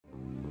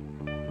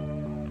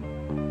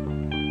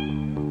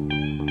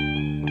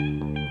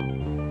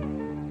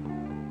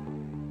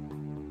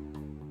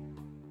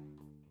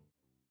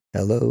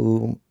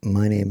Hello,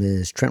 my name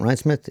is Trent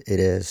Reinsmith. It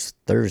is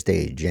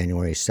Thursday,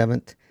 January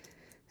 7th,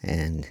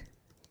 and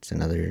it's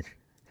another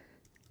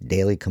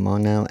daily Come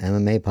On Now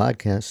MMA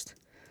podcast.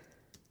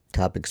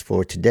 Topics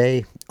for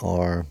today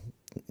are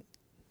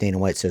Dana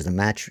White says the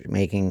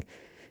rankings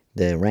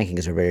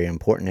are very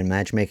important in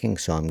matchmaking,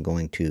 so I'm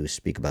going to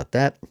speak about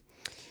that.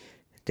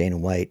 Dana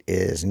White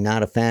is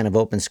not a fan of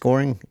open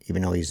scoring,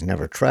 even though he's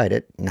never tried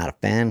it. Not a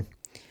fan.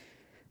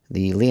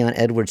 The Leon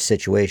Edwards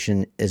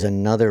situation is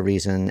another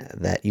reason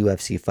that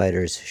UFC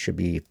fighters should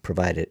be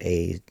provided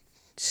a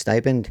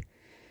stipend.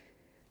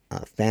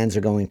 Fans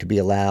are going to be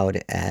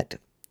allowed at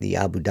the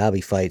Abu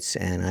Dhabi fights,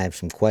 and I have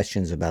some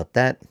questions about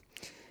that.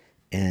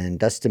 And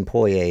Dustin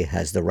Poirier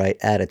has the right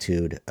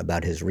attitude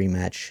about his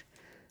rematch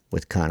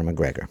with Conor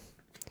McGregor.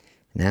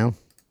 Now,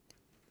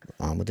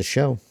 on with the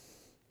show.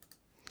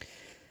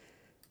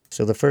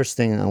 So the first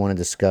thing I want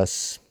to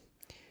discuss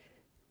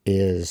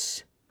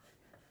is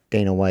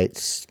Dana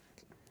White's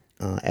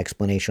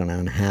explanation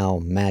on how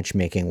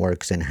matchmaking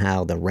works and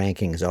how the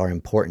rankings are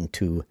important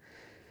to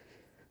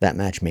that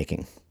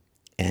matchmaking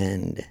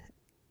and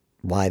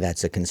why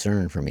that's a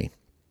concern for me.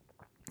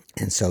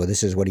 And so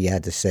this is what he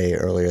had to say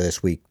earlier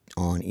this week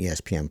on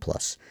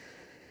ESPN+.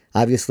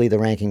 Obviously, the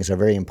rankings are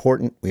very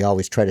important. We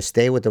always try to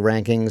stay with the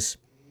rankings.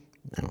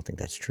 I don't think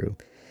that's true.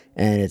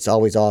 And it's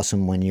always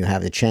awesome when you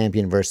have the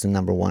champion versus the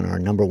number one or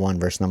number one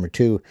versus number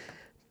two.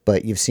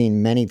 But you've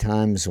seen many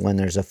times when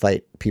there's a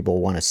fight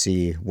people want to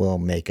see will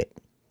make it.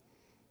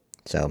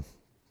 So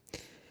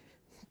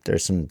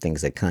there's some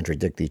things that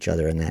contradict each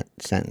other in that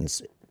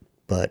sentence,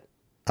 but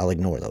I'll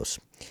ignore those.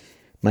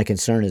 My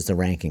concern is the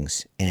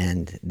rankings,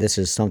 and this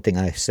is something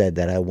I said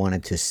that I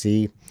wanted to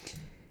see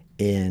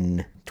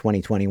in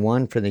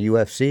 2021 for the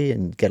UFC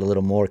and get a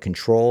little more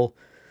control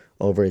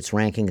over its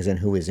rankings and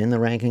who is in the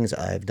rankings.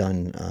 I've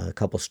done a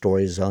couple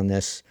stories on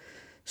this,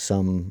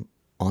 some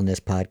on this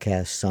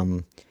podcast,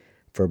 some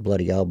for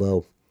Bloody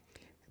Elbow.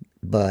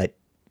 But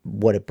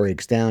what it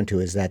breaks down to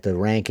is that the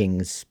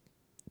rankings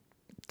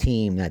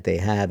team that they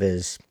have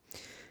is,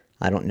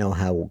 I don't know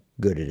how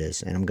good it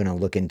is. And I'm going to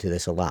look into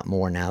this a lot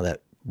more now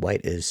that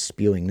White is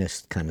spewing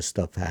this kind of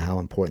stuff, how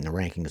important the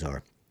rankings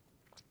are.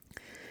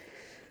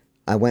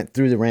 I went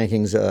through the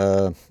rankings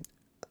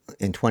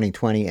in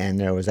 2020, and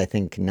there was, I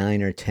think,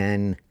 9 or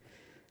 10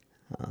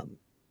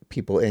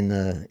 people in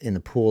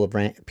the pool of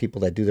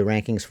people that do the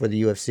rankings for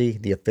the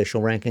UFC, the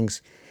official rankings,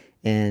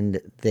 and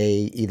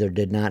they either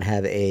did not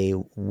have a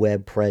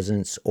web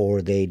presence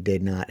or they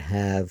did not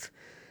have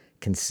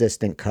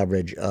consistent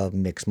coverage of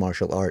mixed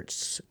martial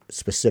arts,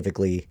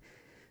 specifically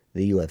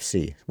the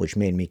UFC, which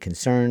made me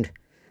concerned.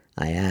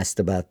 I asked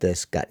about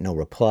this, got no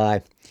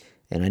reply.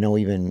 And I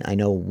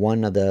know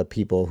one of the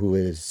people who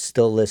is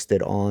still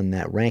listed on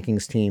that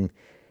rankings team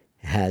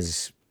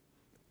has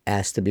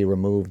asked to be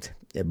removed,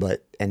 they're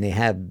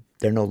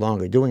no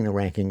longer doing the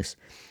rankings,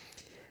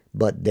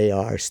 but they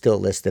are still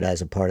listed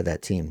as a part of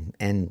that team.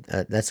 And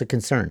that's a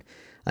concern.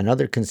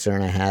 Another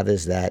concern I have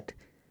is that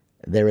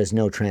there is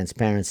no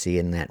transparency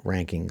in that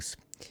rankings,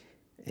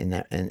 in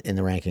the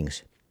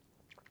rankings.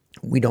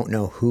 We don't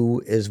know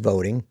who is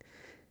voting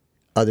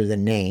other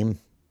than name.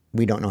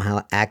 We don't know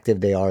how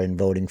active they are in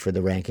voting for the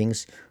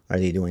rankings. Are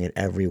they doing it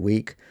every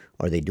week?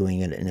 Are they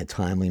doing it in a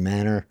timely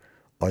manner?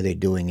 Are they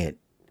doing it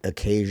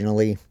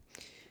occasionally?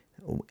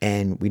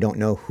 And we don't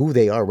know who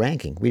they are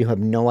ranking. We have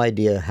no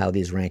idea how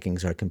these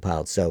rankings are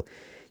compiled. So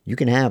you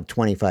can have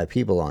 25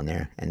 people on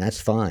there, and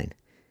that's fine.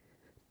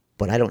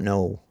 But I don't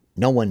know.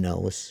 No one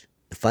knows.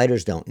 The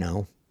fighters don't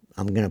know.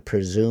 I'm going to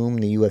presume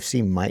the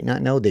UFC might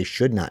not know. They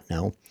should not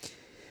know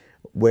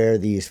where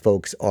these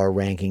folks are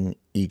ranking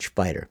each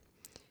fighter.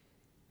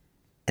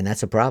 And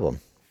that's a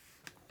problem.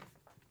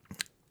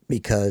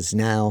 Because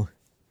now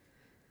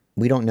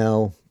we don't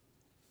know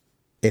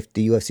if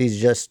the UFC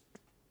is just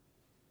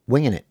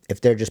winging it,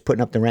 if they're just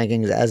putting up the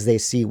rankings as they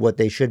see what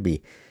they should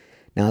be.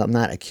 Now, I'm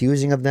not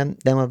accusing of them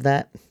of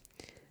that,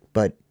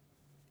 but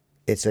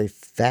it's a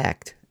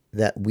fact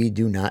that we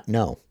do not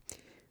know.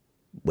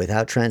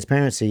 Without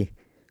transparency,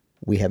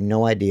 we have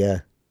no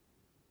idea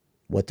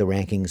what the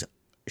rankings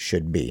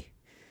should be.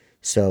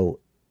 So,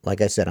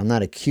 like I said, I'm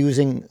not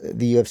accusing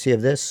the UFC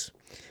of this.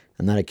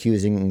 I'm not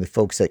accusing the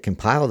folks that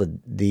compile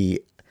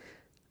the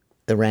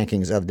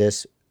rankings of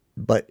this,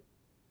 but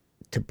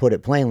to put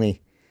it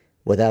plainly,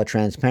 without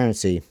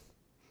transparency,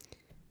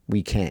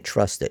 we can't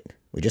trust it.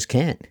 We just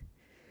can't.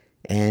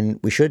 And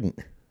we shouldn't.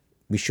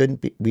 We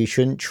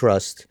shouldn't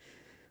trust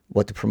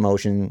what the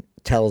promotion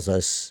tells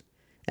us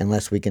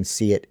unless we can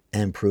see it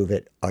and prove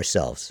it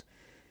ourselves.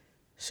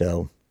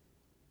 So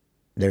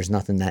there's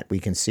nothing that we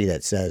can see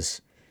that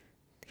says,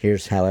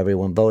 here's how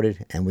everyone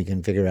voted, and we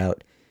can figure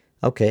out,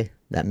 okay,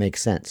 that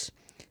makes sense.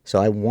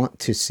 So I want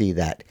to see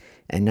that.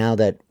 And now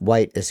that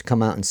White has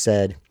come out and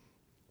said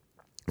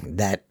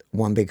that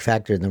one big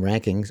factor in the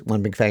rankings,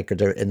 one big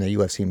factor in the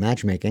UFC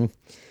matchmaking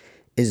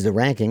is the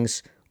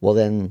rankings, well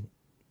then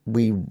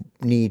we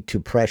need to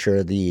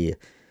pressure the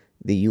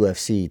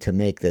UFC to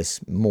make this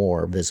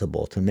more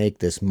visible, to make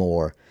this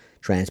more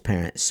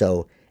transparent.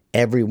 So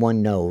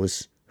everyone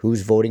knows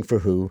who's voting for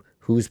who,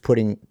 who's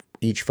putting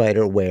each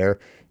fighter where,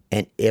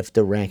 and if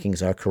the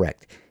rankings are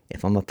correct.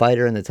 If I'm a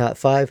fighter in the top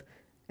 5,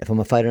 if I'm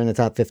a fighter in the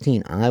top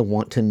 15, I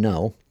want to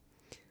know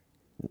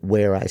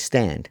where I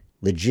stand,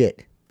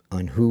 legit,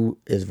 on who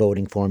is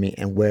voting for me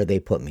and where they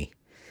put me.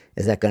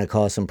 Is that going to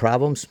cause some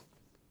problems?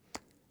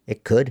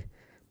 It could,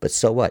 but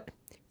so what?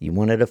 You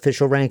wanted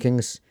official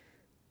rankings.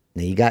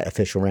 Now you got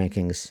official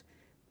rankings.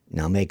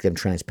 Now make them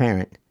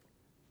transparent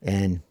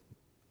and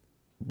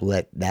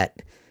let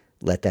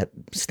that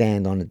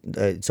stand on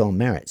its own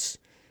merits.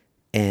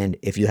 And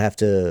if you have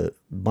to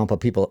bump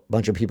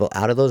bunch of people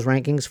out of those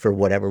rankings for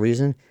whatever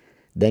reason,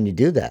 then you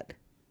do that.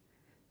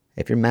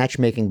 If you're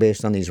matchmaking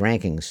based on these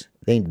rankings,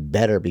 they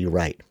better be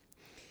right,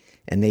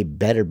 and they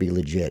better be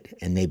legit,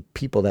 and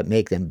people that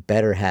make them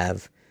better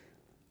have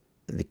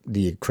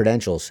the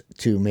credentials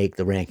to make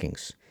the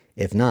rankings.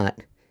 If not,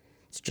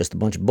 it's just a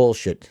bunch of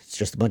bullshit. It's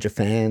just a bunch of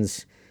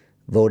fans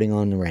voting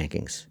on the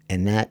rankings,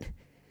 and that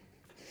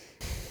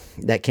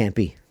can't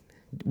be.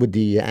 Would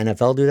the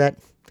NFL do that?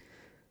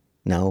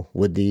 No.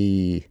 Would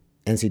the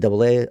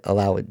NCAA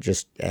allow it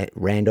just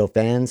rando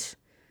fans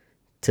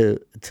to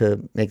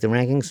make the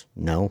rankings?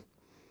 No.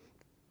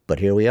 But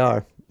here we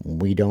are.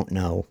 We don't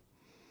know.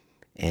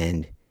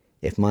 And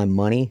if my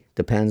money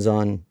depends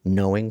on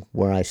knowing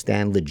where I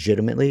stand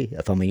legitimately,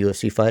 if I'm a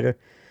UFC fighter,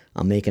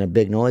 I'm making a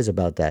big noise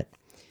about that.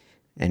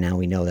 And now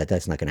we know that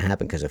that's not going to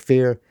happen because of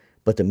fear.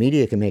 But the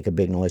media can make a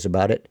big noise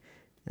about it.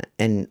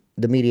 And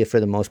the media,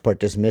 for the most part,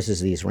 dismisses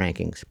these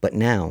rankings. But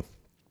now,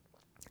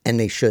 and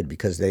they should,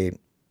 because they,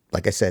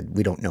 like I said,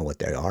 we don't know what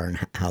they are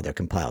and how they're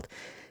compiled.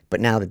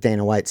 But now that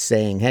Dana White's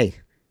saying, hey,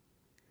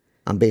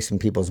 I'm basing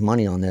people's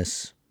money on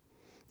this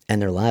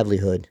and their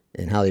livelihood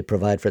and how they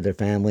provide for their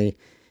family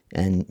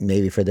and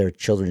maybe for their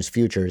children's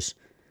futures,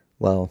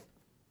 well,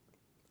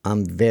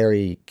 I'm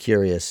very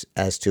curious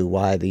as to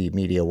why the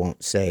media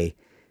won't say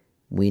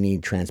we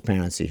need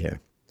transparency here.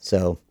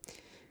 So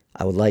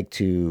I would like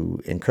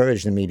to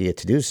encourage the media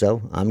to do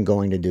so. I'm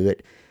going to do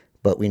it,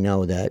 but we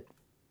know that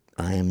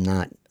I am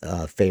not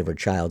a favored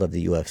child of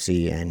the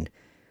UFC, and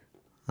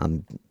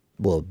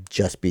will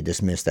just be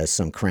dismissed as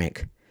some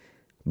crank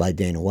by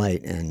Dana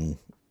White, and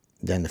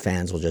then the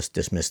fans will just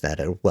dismiss that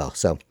as well.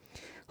 So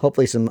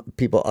hopefully some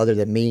people other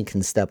than me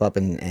can step up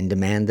and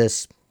demand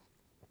this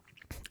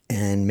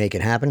and make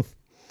it happen.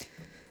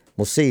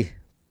 We'll see.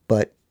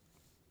 But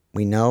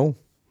we know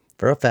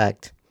for a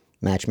fact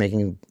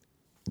matchmaking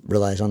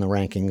relies on the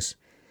rankings,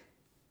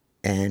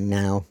 and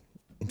now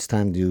it's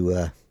time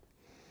to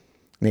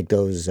make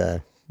those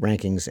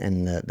rankings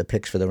and the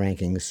picks for the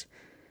rankings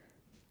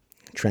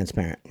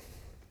transparent.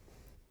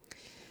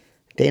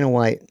 Dana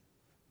White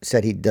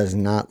said he does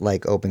not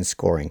like open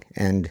scoring,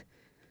 and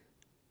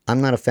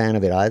I'm not a fan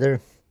of it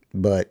either,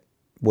 but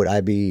would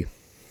I be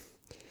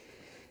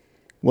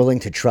willing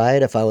to try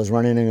it if I was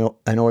running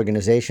an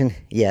organization?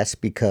 Yes,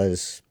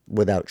 because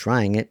without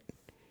trying it,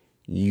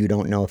 you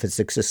don't know if it's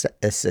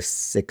a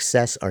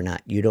success or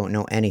not. You don't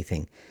know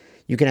anything.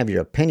 You can have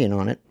your opinion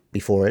on it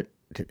before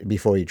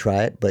you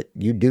try it, but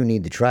you do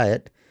need to try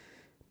it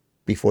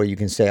before you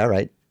can say, all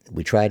right,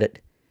 we tried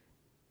it.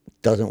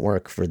 Doesn't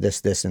work for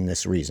this, and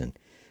this reason.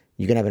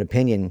 You can have an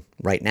opinion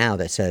right now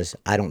that says,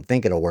 I don't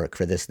think it'll work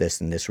for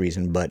this, and this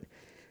reason, but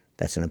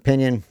that's an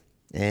opinion,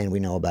 and we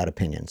know about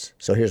opinions.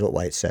 So here's what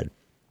White said.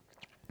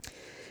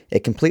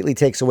 It completely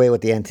takes away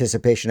with the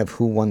anticipation of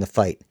who won the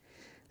fight.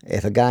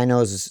 If a guy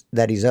knows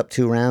that he's up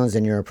 2 rounds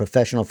and you're a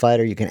professional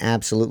fighter, you can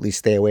absolutely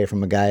stay away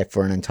from a guy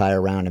for an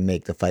entire round and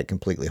make the fight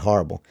completely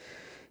horrible.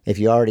 If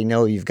you already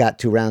know you've got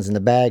 2 rounds in the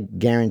bag,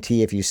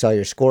 guarantee if you saw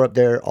your score up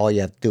there, all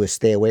you have to do is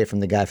stay away from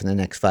the guy for the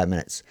next 5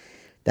 minutes.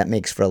 That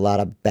makes for a lot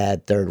of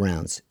bad third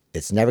rounds.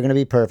 It's never going to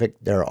be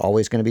perfect. There are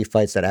always going to be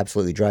fights that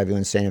absolutely drive you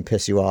insane and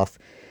piss you off,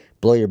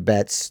 blow your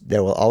bets.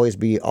 There will always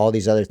be all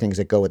these other things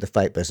that go with the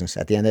fight business.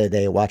 At the end of the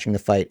day, watching the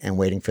fight and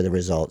waiting for the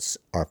results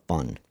are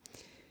fun.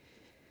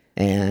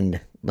 And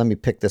let me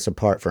pick this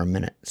apart for a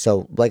minute.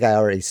 So, like I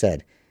already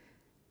said,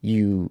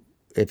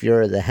 if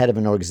you're the head of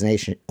an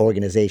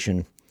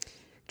organization,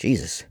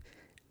 Jesus,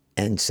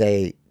 and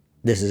say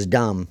this is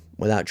dumb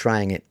without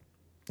trying it,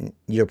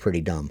 you're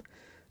pretty dumb.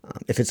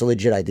 If it's a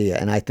legit idea,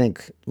 and I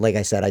think, like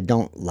I said, I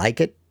don't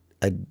like it.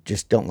 I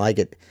just don't like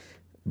it.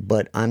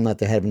 But I'm not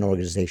the head of an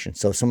organization.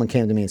 So if someone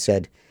came to me and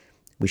said,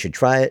 we should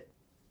try it,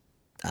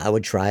 I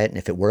would try it. And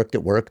if it worked,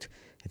 it worked.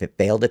 If it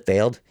failed, it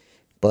failed.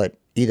 But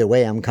either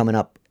way, I'm coming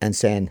up and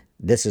saying,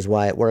 this is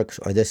why it works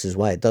or this is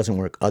why it doesn't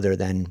work, other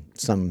than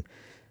some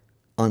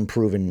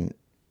unproven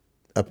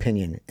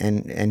opinion.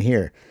 And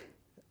here,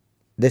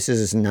 this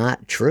is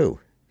not true.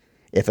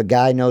 If a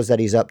guy knows that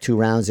he's up 2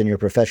 rounds and you're a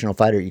professional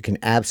fighter, you can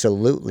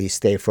absolutely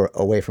stay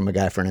away from a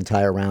guy for an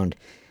entire round,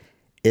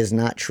 is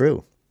not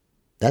true.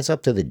 That's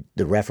up to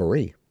the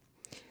referee.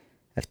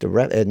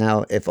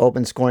 Now, if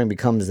open scoring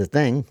becomes the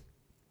thing,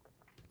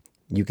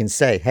 you can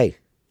say, hey,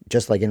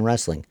 just like in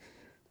wrestling,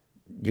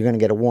 you're going to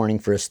get a warning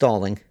for a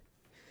stalling,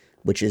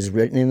 which is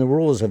written in the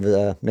rules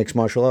of mixed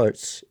martial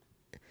arts,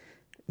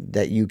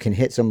 that you can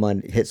hit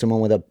someone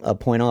with a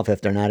point off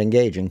if they're not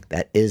engaging.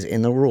 That is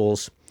in the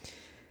rules.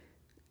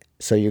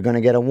 So you're going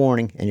to get a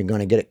warning, and you're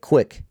going to get it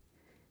quick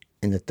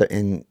in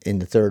the in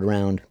the third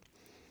round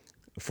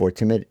for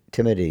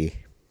timidity,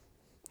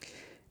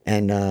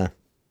 and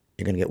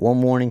you're going to get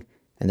one warning,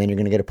 and then you're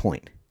going to get a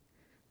point.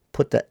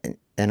 Put that,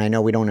 and I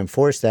know we don't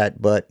enforce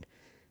that, but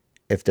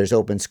if there's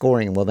open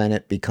scoring, well, then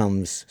it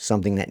becomes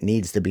something that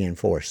needs to be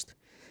enforced.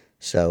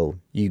 So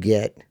you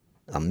get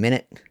a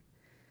minute,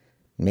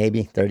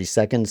 maybe 30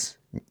 seconds,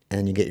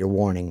 and you get your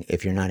warning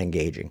if you're not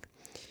engaging.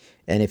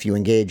 And if you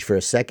engage for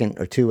a second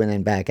or two and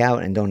then back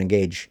out and don't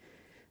engage,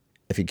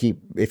 if you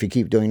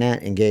keep doing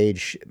that,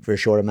 engage for a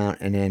short amount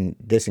and then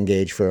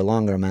disengage for a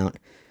longer amount,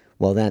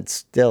 well, that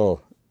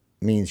still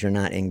means you're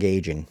not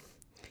engaging,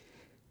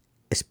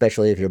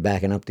 especially if you're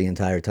backing up the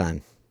entire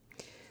time.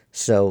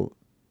 So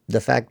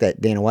the fact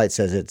that Dana White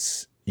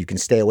says you can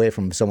stay away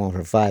from someone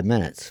for 5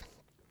 minutes,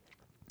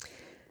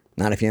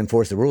 not if you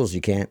enforce the rules,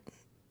 you can't.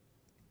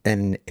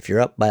 And if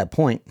you're up by a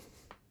point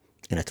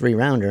in a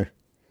 3-rounder,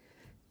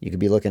 you could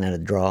be looking at a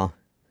draw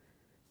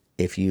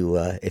if you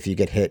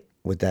get hit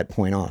with that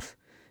point off.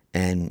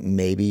 And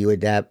maybe you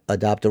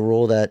adopt a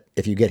rule that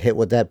if you get hit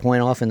with that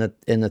point off in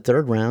the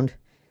third round,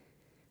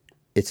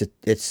 it's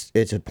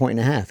a point and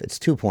a half. It's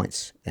 2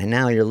 points, and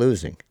now you're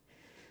losing.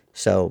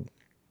 So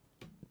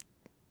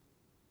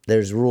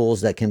there's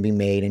rules that can be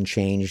made and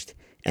changed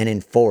and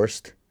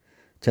enforced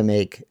to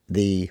make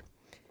the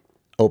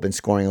open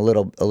scoring a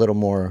little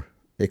more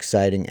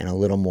exciting and a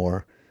little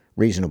more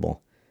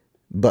reasonable.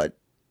 But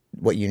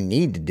what you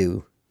need to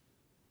do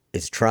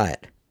is try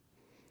it.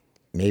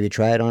 Maybe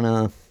try it on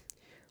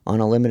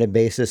a limited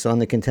basis on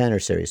the Contender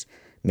Series.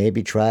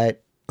 Maybe try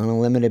it on a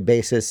limited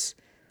basis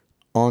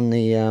on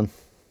the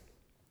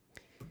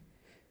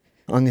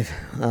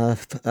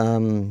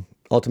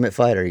Ultimate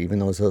Fighter, even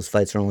though those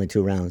fights are only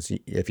 2 rounds.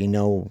 If you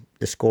know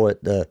the score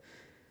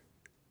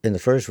in the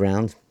first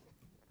round,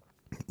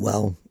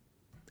 well,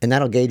 and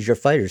that'll gauge your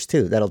fighters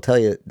too. That'll tell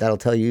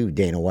you,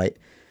 Dana White,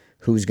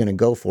 who's going to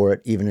go for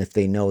it, even if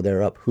they know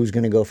they're up. Who's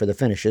going to go for the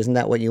finish? Isn't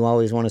that what you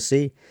always want to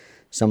see?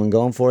 Someone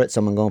going for it,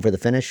 someone going for the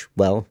finish.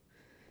 Well,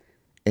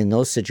 in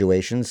those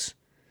situations,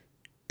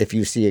 if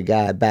you see a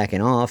guy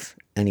backing off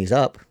and he's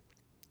up,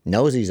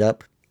 knows he's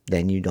up,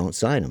 then you don't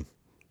sign him.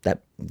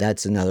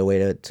 That's another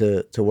way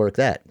to work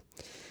that.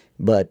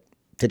 But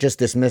to just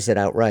dismiss it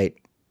outright,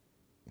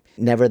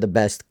 never the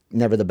best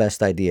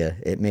idea.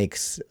 It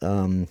makes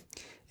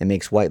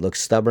White look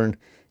stubborn.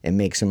 It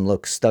makes him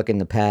look stuck in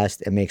the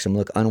past. It makes him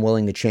look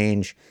unwilling to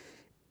change.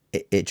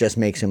 It just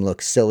makes him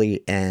look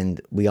silly, and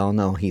we all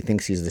know he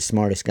thinks he's the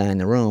smartest guy in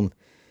the room,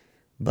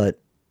 but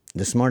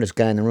the smartest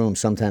guy in the room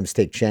sometimes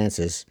takes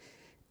chances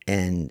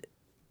and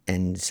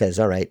says,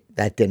 all right,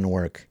 that didn't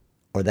work,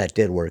 or that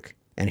did work,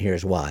 and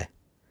here's why.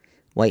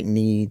 White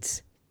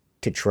needs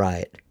to try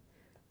it,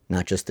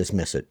 not just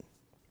dismiss it,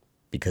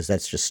 because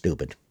that's just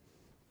stupid.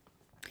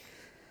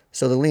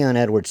 So the Leon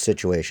Edwards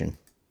situation,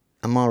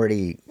 I'm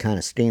already kind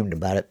of steamed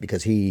about it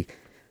because he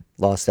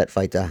lost that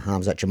fight to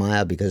Khamzat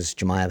Chimaev because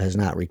Chimaev has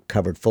not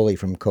recovered fully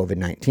from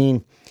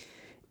COVID-19.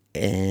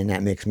 And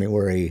that makes me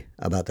worry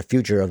about the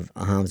future of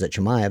Khamzat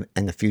Chimaev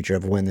and the future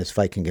of when this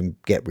fight can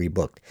get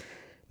rebooked.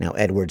 Now,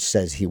 Edwards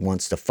says he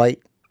wants to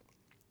fight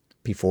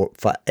before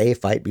he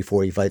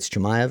fights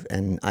Chimaev,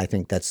 and I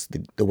think that's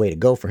the way to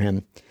go for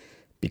him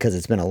because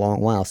it's been a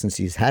long while since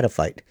he's had a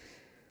fight.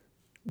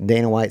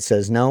 Dana White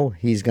says no,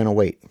 he's going to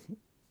wait.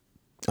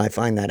 I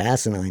find that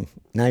asinine.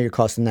 Now you're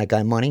costing that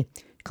guy money,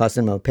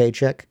 costing him a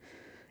paycheck,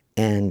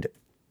 and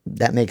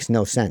that makes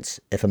no sense.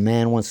 If a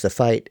man wants to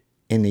fight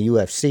in the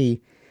UFC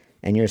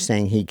and you're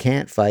saying he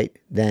can't fight,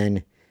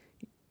 then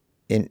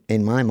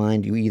in my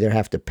mind, you either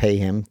have to pay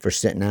him for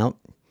sitting out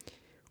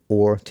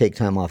or take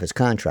time off his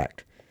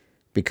contract.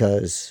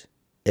 Because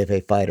if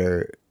a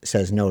fighter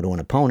says no to an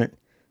opponent,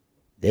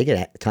 they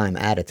get time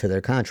added to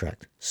their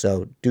contract.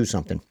 So do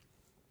something.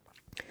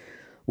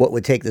 What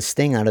would take the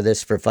sting out of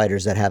this for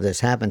fighters that have this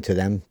happen to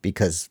them,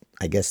 because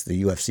I guess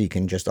the UFC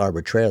can just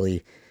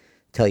arbitrarily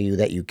tell you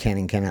that you can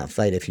and cannot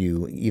fight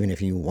even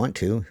if you want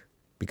to,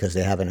 because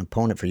they have an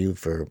opponent for you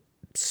for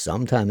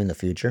some time in the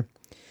future,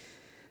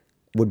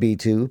 would be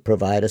to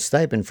provide a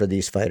stipend for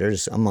these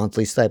fighters, a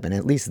monthly stipend.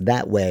 At least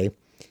that way,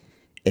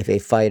 if a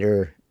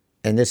fighter,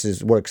 and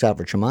works out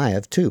for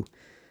Chimaev too,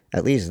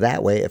 at least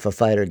that way, if a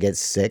fighter gets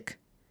sick,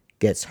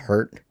 gets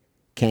hurt,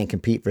 can't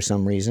compete for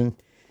some reason,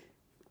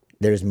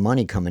 there's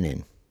money coming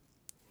in.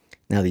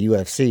 Now, the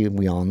UFC,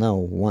 we all know,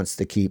 wants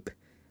to keep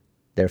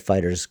their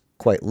fighters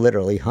quite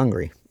literally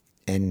hungry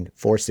and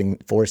force them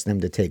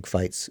to take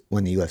fights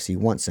when the UFC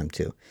wants them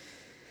to.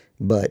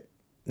 But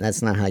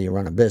that's not how you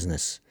run a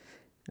business.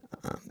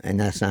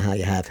 And that's not how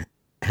you have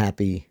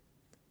happy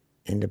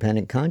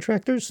independent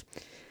contractors.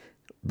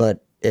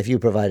 But if you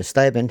provide a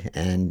stipend,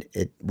 and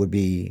it would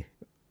be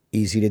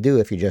easy to do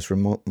if you just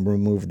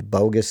remove the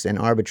bogus and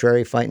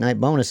arbitrary fight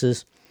night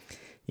bonuses,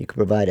 you could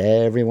provide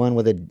everyone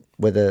with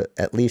a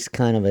at least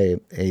kind of a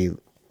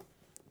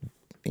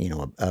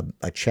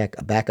check,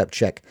 a backup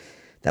check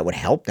that would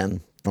help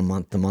them from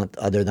month to month,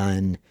 other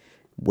than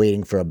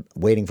waiting for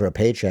a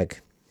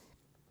paycheck.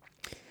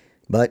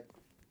 But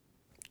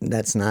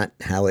That's not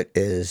how it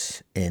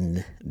is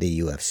in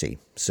the UFC.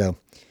 So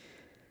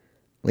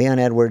Leon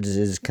Edwards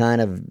has kind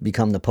of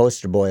become the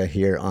poster boy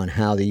here on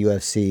how the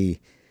UFC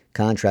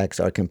contracts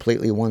are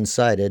completely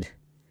one-sided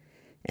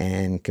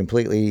and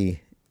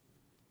completely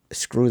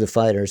screw the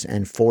fighters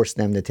and force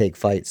them to take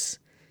fights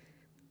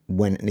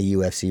when the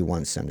UFC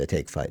wants them to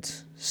take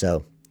fights.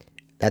 So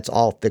that's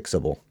all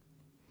fixable.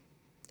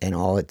 And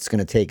all it's going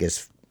to take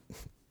is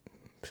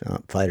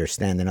fighters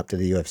standing up to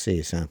the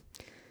UFC. So,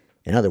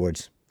 in other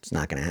words, it's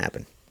not going to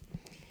happen.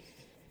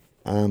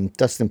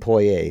 Dustin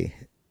Poirier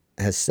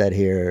has said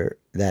here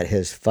that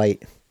his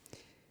fight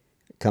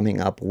coming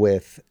up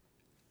with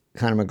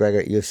Conor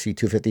McGregor at UFC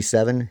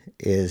 257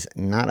 is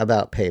not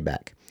about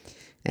payback.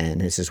 And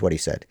this is what he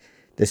said.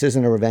 This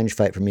isn't a revenge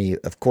fight for me.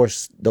 Of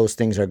course, those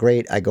things are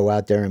great. I go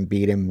out there and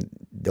beat him.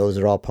 Those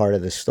are all part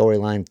of the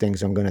storyline,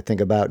 things I'm going to think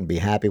about and be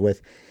happy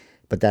with.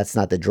 But that's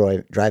not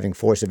the driving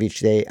force of each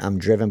day. I'm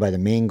driven by the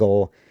main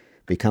goal,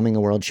 becoming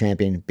a world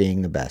champion,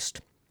 being the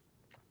best.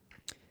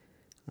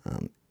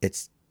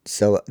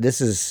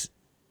 This is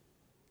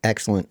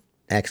excellent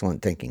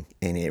thinking,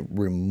 and it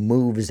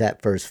removes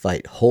that first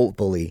fight,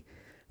 hopefully,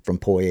 from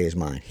Poirier's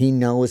mind. He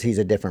knows he's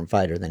a different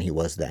fighter than he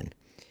was then.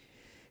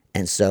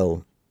 And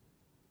so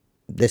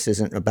this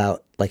isn't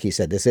about, like he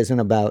said, this isn't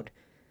about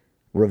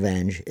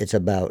revenge. It's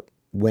about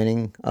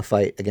winning a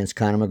fight against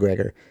Conor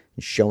McGregor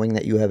and showing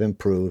that you have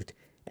improved.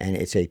 And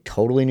it's a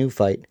totally new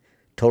fight,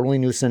 totally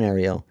new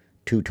scenario,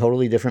 two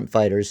totally different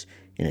fighters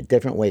in a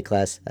different weight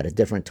class at a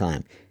different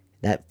time.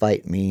 That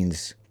fight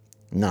means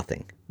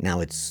nothing. Now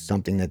it's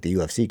something that the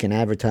UFC can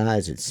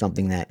advertise. It's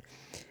something that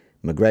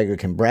McGregor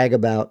can brag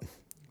about.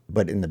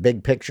 But in the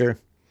big picture,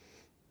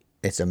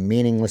 it's a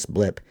meaningless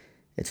blip.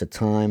 It's a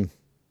time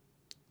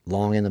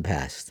long in the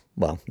past.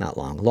 Well, not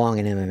long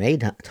in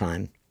MMA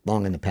time,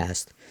 long in the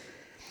past.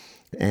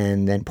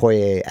 And then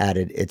Poirier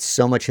added, it's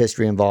so much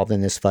history involved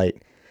in this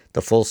fight.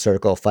 The full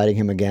circle, fighting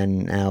him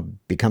again, now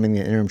becoming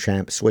the interim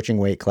champ, switching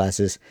weight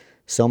classes.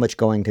 So much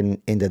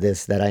going into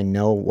this that I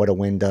know what a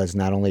win does,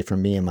 not only for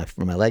me and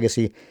for my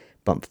legacy,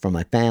 but for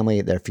my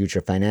family, their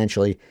future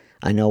financially.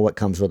 I know what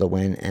comes with a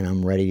win, and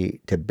I'm ready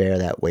to bear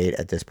that weight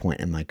at this point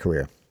in my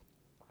career.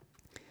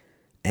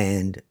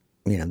 And,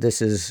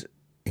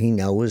 he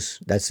knows,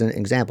 that's an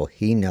example.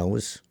 He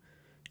knows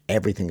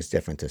everything's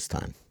different this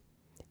time.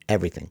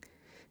 Everything.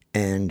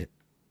 And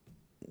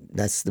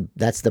that's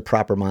the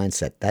proper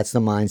mindset. That's the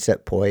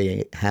mindset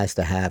Poirier has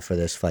to have for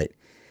this fight.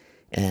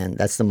 And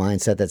that's the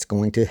mindset that's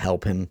going to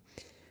help him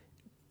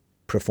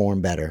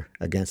perform better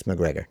against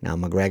McGregor. Now,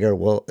 McGregor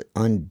will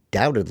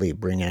undoubtedly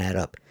bring that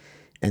up.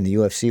 And the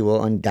UFC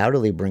will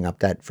undoubtedly bring up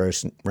that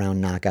first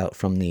round knockout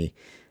from the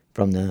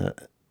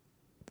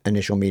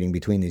initial meeting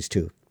between these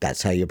two.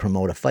 That's how you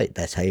promote a fight.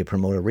 That's how you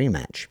promote a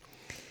rematch.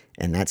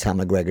 And that's how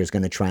McGregor's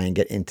going to try and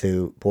get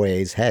into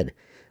Poirier's head,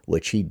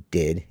 which he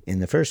did in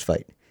the first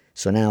fight.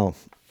 So now,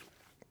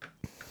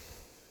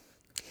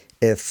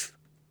 if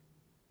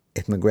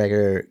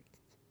McGregor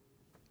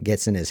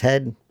gets in his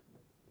head,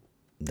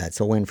 that's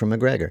a win for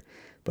McGregor.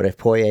 But if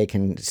Poirier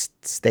can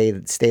stay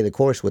the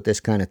course with this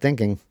kind of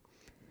thinking,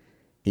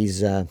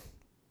 he's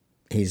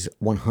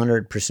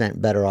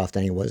 100% better off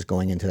than he was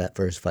going into that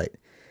first fight.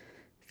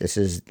 This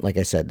is, like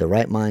I said, the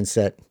right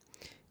mindset,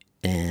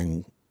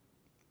 and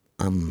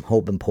I'm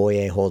hoping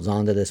Poirier holds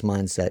on to this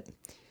mindset.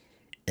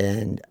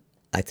 And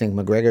I think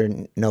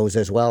McGregor knows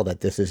as well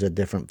that this is a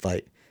different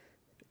fight.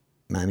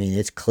 I mean,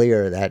 it's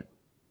clear that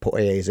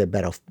Poirier is a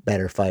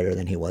better fighter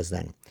than he was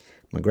then.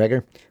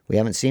 McGregor, we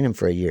haven't seen him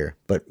for a year,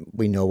 but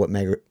we know what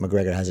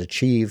McGregor has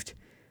achieved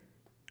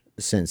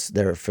since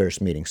their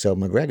first meeting. So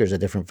McGregor's a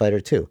different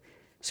fighter too.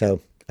 So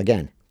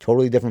again,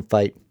 totally different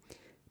fight,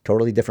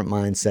 totally different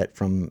mindset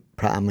from,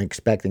 I'm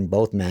expecting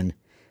both men.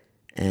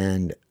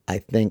 And I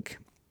think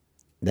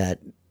that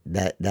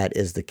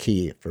is the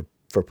key for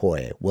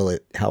Poirier. Will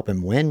it help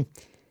him win?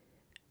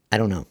 I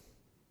don't know.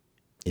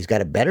 He's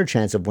got a better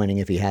chance of winning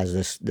if he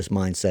has this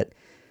mindset.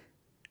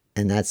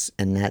 And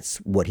that's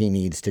what he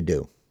needs to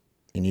do.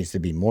 He needs to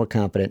be more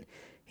confident.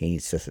 He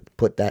needs to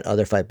put that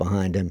other fight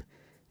behind him,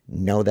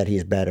 know that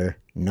he's better,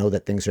 know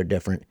that things are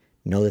different,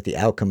 know that the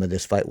outcome of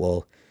this fight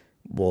will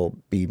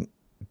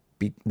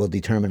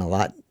determine a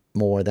lot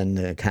more than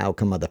the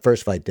outcome of the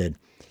first fight did,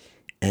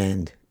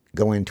 and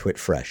go into it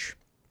fresh.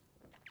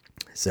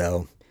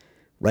 So,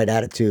 right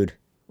attitude.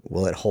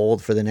 Will it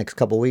hold for the next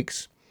couple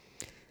weeks?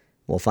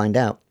 We'll find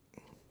out.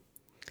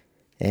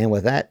 And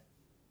with that,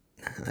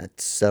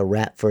 that's a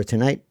wrap for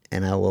tonight,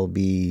 and I will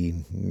be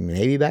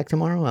maybe back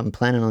tomorrow. I'm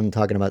planning on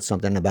talking about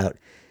something about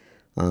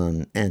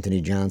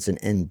Anthony Johnson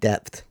in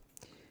depth,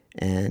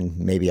 and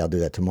maybe I'll do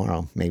that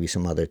tomorrow, maybe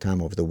some other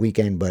time over the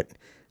weekend, but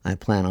I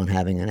plan on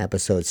having an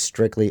episode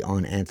strictly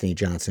on Anthony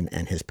Johnson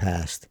and his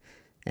past,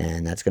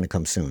 and that's going to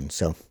come soon.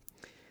 So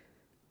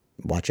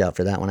watch out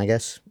for that one, I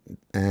guess.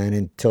 And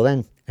until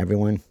then,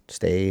 everyone,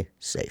 stay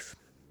safe.